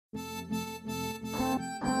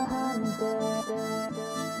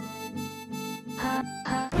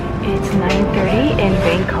It's 9:30 in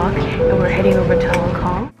Bangkok and we're heading over to Hong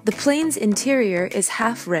Kong. The plane's interior is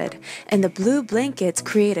half red, and the blue blankets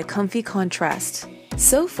create a comfy contrast.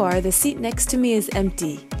 So far, the seat next to me is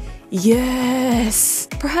empty. Yes!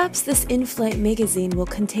 Perhaps this in-flight magazine will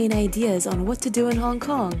contain ideas on what to do in Hong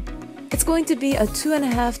Kong. It's going to be a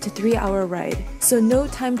 2.5 to 3 hour ride, so no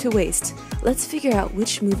time to waste. Let's figure out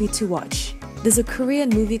which movie to watch. There's a Korean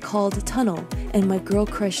movie called Tunnel, and my girl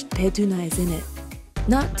crush Bae-duna is in it.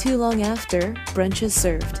 Not too long after, brunch is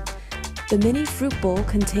served. The mini fruit bowl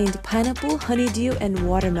contained pineapple, honeydew, and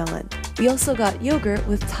watermelon. We also got yogurt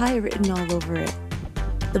with Thai written all over it.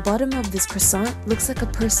 The bottom of this croissant looks like a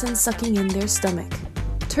person sucking in their stomach.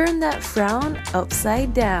 Turn that frown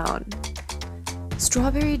upside down.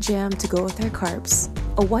 Strawberry jam to go with our carbs.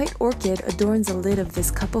 A white orchid adorns the lid of this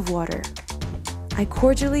cup of water. I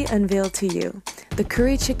cordially unveil to you the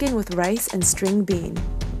curry chicken with rice and string bean.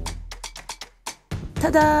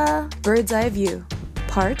 Ta-da! Bird's eye view.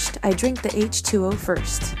 Parched, I drink the H2O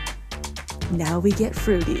first. Now we get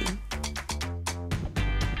fruity.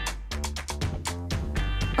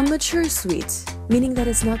 A mature sweet, meaning that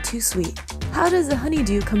it's not too sweet. How does the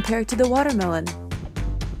honeydew compare to the watermelon?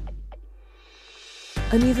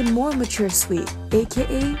 An even more mature sweet,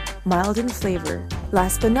 aka mild in flavor.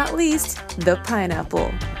 Last but not least, the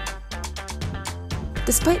pineapple.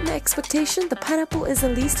 Despite my expectation, the pineapple is the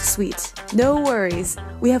least sweet. No worries,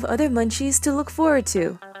 we have other munchies to look forward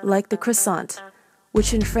to, like the croissant,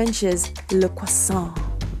 which in French is le croissant.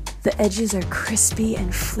 The edges are crispy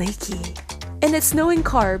and flaky. And it's snowing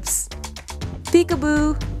carbs.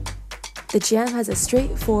 Peekaboo! The jam has a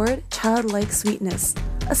straightforward, childlike sweetness,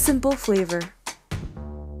 a simple flavor.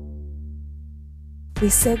 We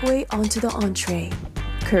segue onto the entree,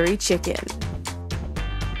 curry chicken.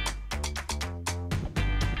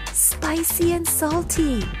 Spicy and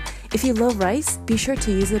salty. If you love rice, be sure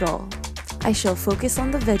to use it all. I shall focus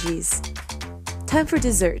on the veggies. Time for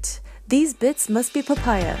dessert. These bits must be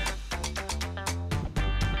papaya.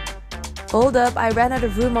 Hold up, I ran out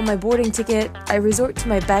of room on my boarding ticket. I resort to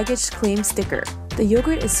my baggage claim sticker. The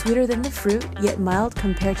yogurt is sweeter than the fruit, yet mild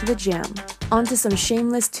compared to the jam. On to some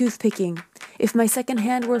shameless toothpicking. If my second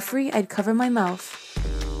hand were free, I'd cover my mouth.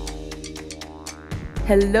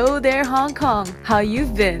 Hello there, Hong Kong. How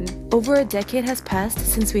you've been? Over a decade has passed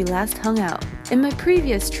since we last hung out. In my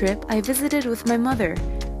previous trip, I visited with my mother.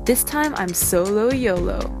 This time, I'm solo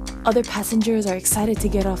YOLO. Other passengers are excited to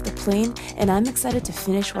get off the plane, and I'm excited to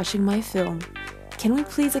finish watching my film. Can we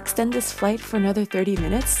please extend this flight for another 30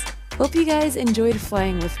 minutes? Hope you guys enjoyed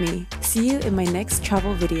flying with me. See you in my next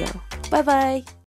travel video. Bye bye!